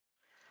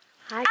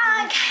Hi.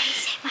 Can I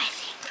say my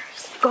thing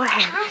first? Go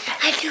ahead.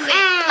 I do it.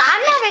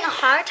 I'm having a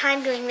hard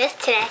time doing this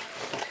today.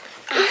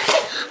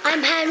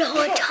 I'm having a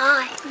hard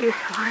time. You're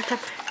hard time.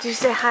 Did you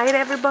say hi to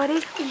everybody?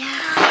 Yeah.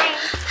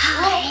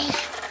 Hi.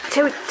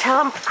 Tell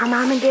them our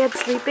mom and dad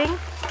sleeping.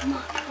 I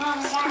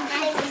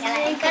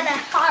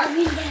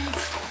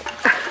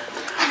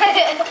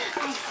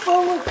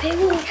throw a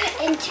pillow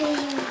into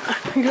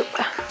you.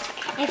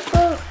 I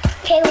throw a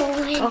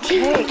pillow into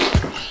you.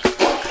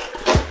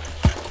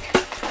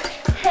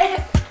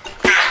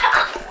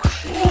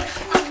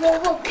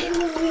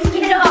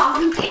 Get off!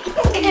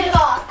 Get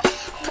off!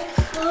 I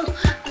throw a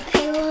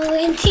pillow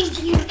into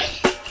you.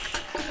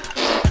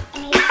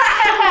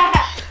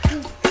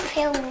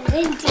 Pillow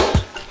into you.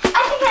 I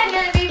think I'm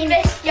gonna be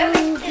missed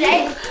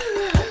today.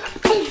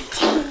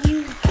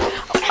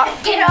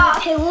 Get off!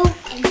 Pillow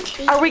into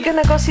you. Are we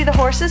gonna go see the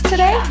horses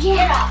today?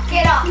 Get off!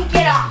 Get off!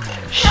 Get off!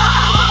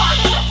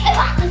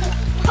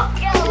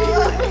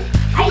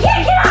 I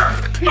can't get off!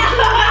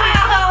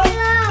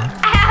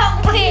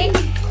 Help me!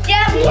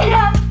 Just get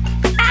up!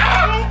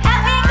 Help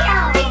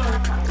me!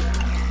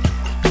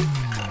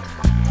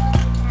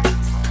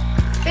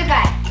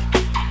 Goodbye.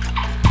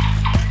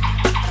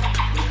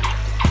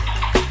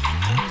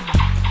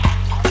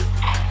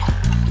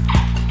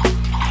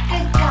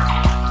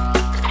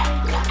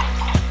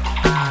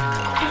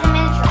 He's a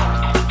miniature.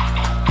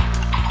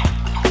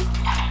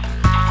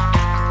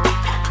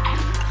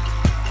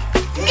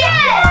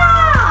 Yes!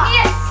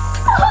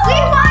 We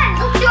won!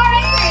 Let's do our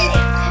victory!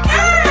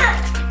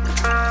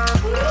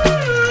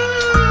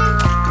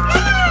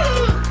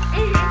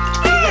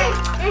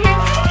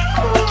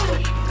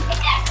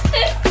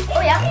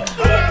 Oh, yeah.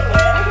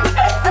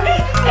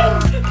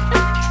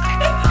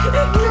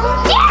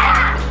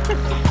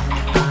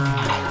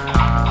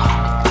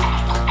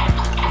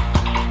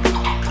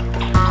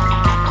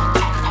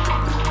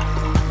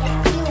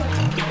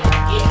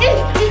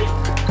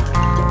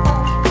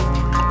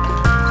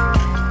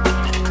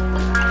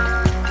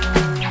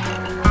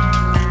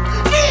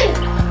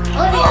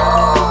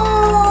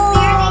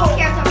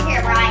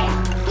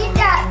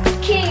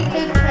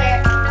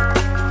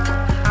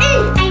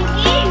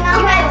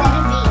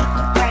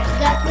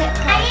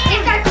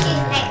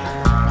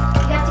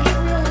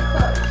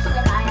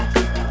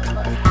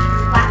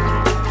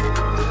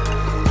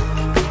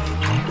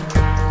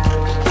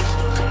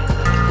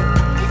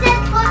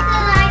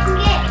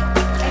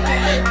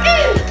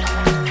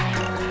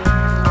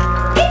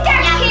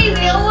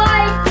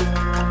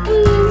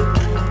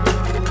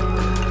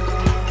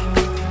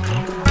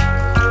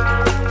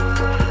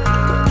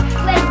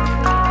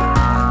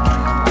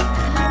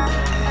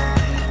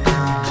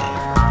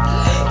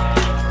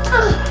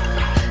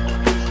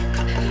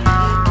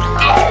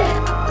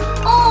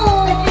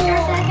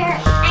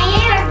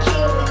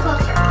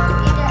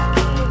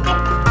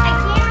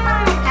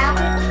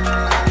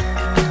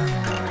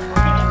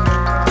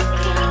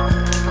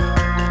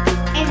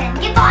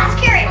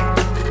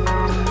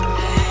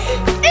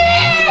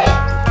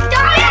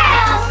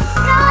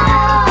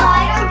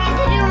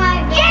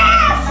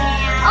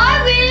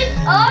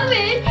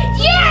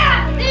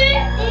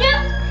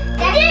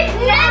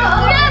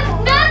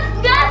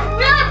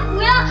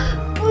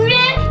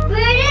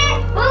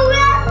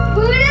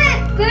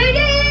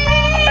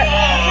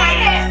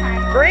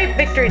 Great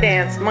victory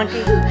dance, monkey.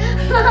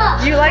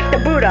 You like the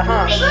Buddha,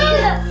 huh?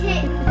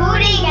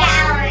 Booty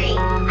gallery.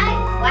 I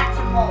wax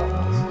some moles.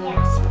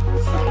 Yes.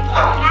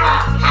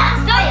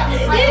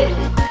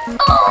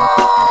 Oh!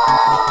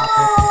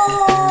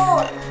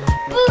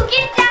 Boo,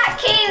 get that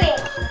kiwi.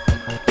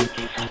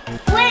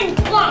 Win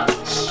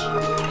punch.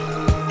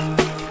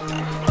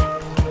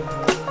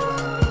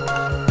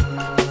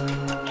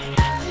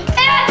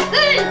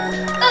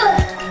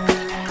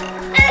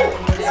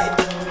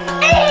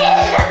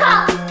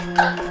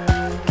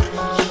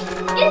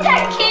 Get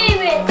that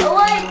kiwi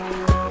away.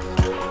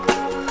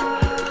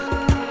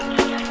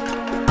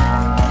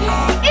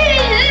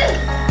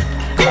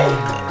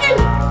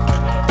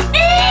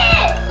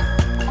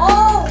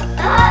 Oh,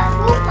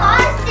 who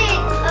paused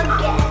it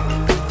again?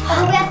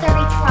 Oh, we have to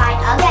retry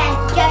again.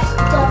 Just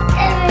don't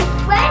ever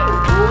when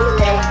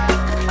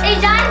is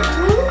that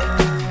blue?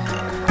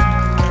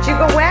 Did you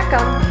go whack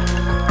them,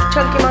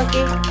 chunky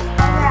monkey?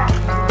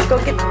 Go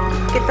get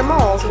the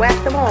moles, whack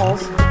the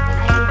moles.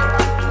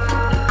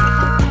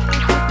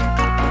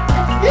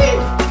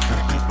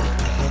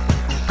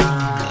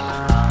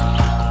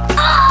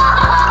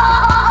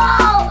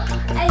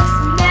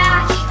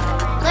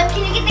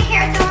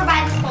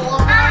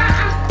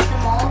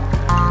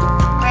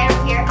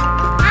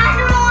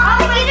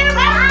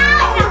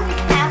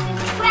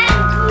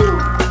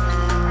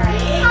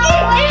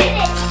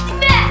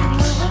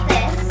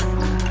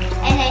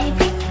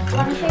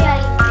 Let me show you how you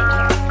pick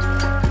carrots.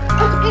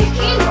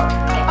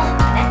 Oh,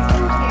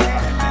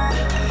 that's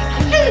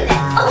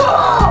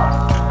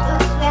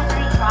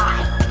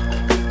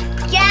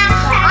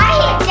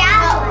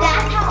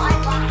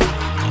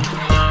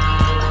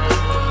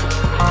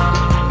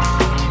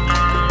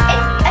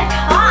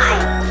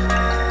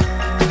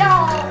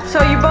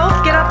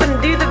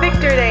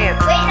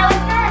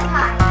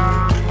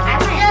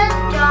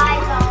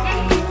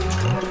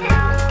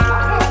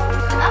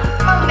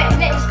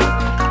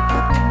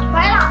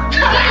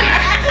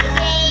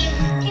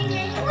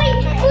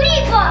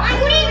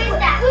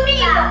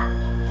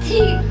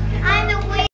He